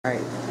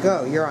Alright,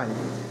 go, you're on.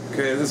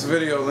 Okay, this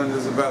video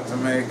Linda's about to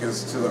make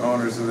is to the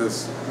owners of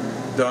this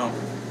dump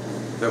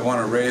that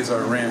want to raise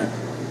our rent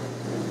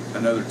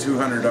another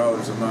 $200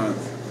 a month.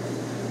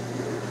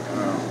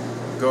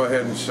 Go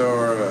ahead and show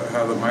her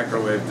how the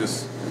microwave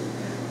just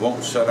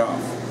won't shut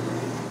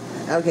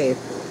off. Okay.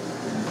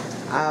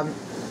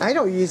 I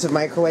don't use a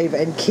microwave,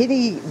 and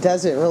Kitty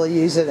doesn't really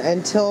use it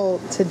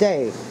until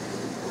today.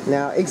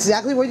 Now,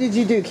 exactly what did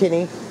you do,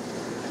 Kitty?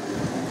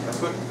 I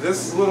put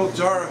this little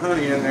jar of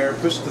honey in there,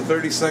 pushed the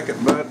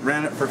 30-second button,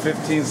 ran it for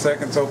 15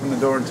 seconds, opened the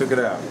door, and took it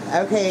out.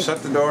 Okay.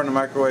 Shut the door, and the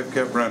microwave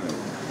kept running.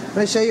 I'm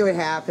going to show you what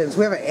happens.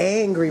 We have an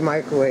angry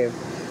microwave.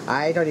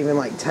 I don't even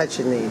like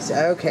touching these.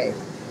 Okay.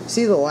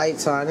 See the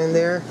lights on in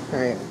there?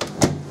 Alright.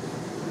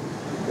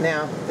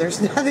 Now,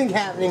 there's nothing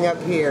happening up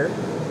here.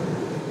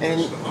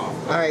 And,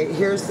 alright,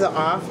 here's the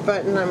off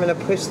button. I'm going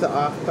to push the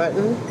off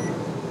button.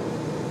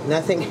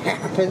 Nothing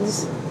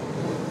happens.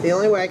 The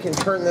only way I can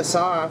turn this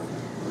off,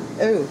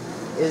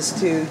 is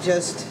to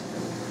just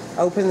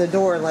open the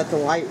door and let the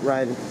light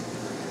run.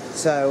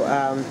 So,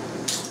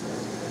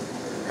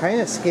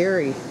 kind of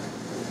scary.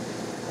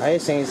 I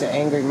just think it's an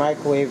angry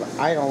microwave.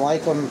 I don't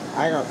like them.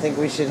 I don't think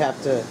we should have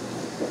to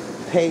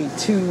pay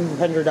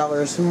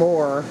 $200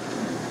 more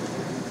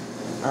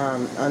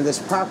on this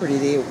property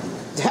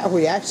that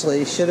we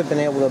actually should have been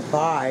able to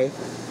buy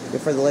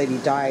before the lady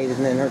died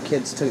and then her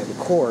kids took it to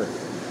court.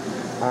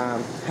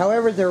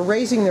 However, they're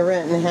raising the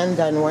rent and hadn't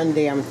done one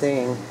damn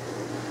thing.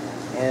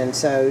 And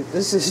so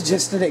this is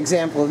just an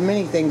example of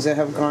many things that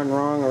have gone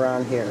wrong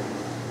around here.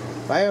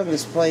 If I own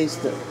this place,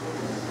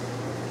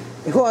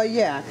 well,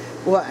 yeah.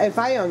 Well, if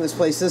I own this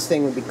place, this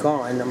thing would be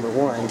gone, number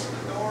one.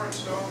 The door and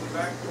show the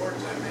back porch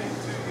I made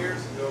 2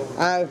 years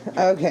ago.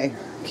 Okay.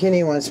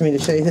 Kenny wants me to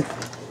show you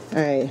that.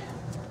 Alright.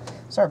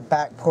 It's our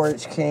back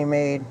porch Kenny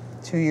made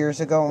 2 years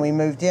ago when we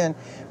moved in.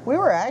 We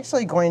were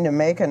actually going to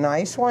make a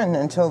nice one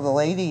until the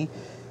lady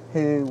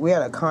who we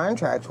had a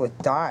contract with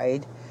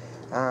died.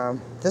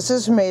 This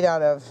is made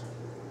out of,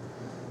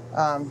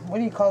 what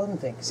do you call them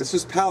things? This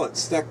is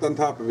pallets stacked on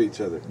top of each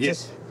other.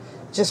 Yes.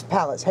 Just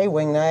pallets. Hey,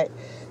 Wingnut.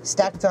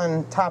 Stacked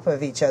on top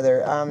of each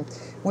other.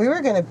 We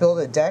were going to build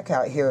a deck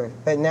out here,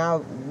 but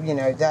now, you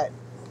know, that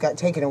got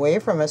taken away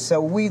from us,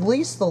 so we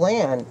leased the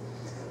land,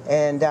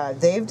 and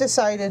they've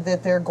decided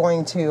that they're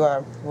going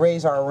to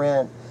raise our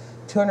rent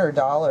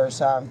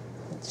 $200.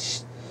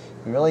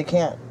 You really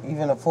can't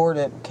even afford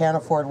it, can't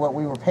afford what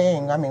we were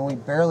paying. I mean, we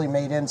barely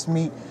made ends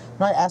meet.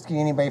 I'm not asking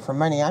anybody for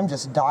money, I'm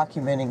just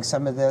documenting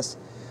some of this.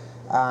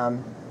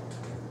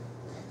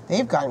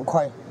 They've gotten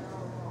quite...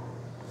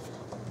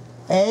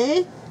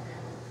 Eh?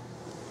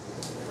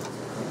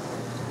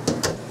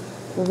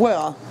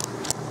 Well,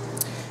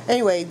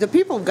 anyway, the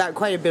people have got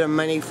quite a bit of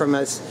money from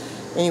us,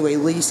 anyway,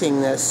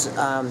 leasing this,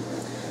 and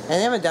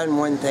they haven't done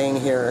one thing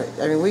here.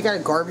 I mean, we got a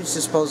garbage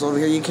disposal over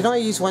here. You can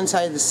only use one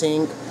side of the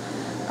sink.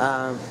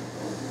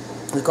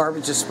 The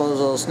garbage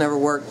disposals never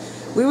worked.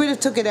 We would have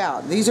took it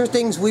out. These are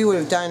things we would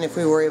have done if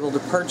we were able to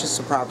purchase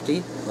the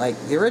property, like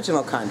the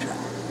original contract.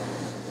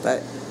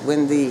 But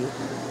when the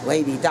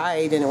lady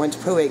died and it went to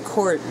probate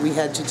court, we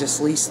had to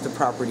just lease the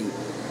property.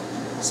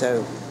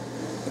 So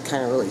it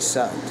kind of really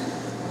sucked.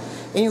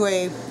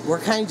 Anyway,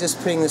 we're kind of just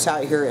putting this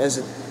out here as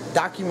a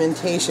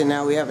documentation.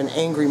 Now we have an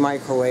angry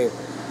microwave,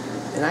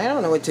 and I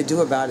don't know what to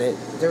do about it.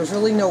 There's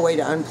really no way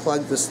to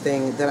unplug this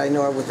thing that I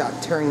know of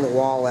without tearing the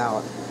wall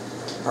out,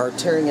 or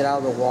tearing it out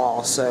of the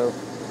wall, so,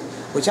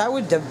 which I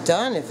would have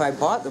done if I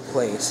bought the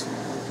place.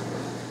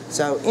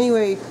 So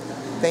anyway,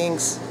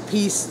 thanks,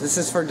 peace. This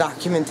is for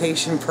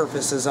documentation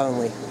purposes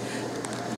only.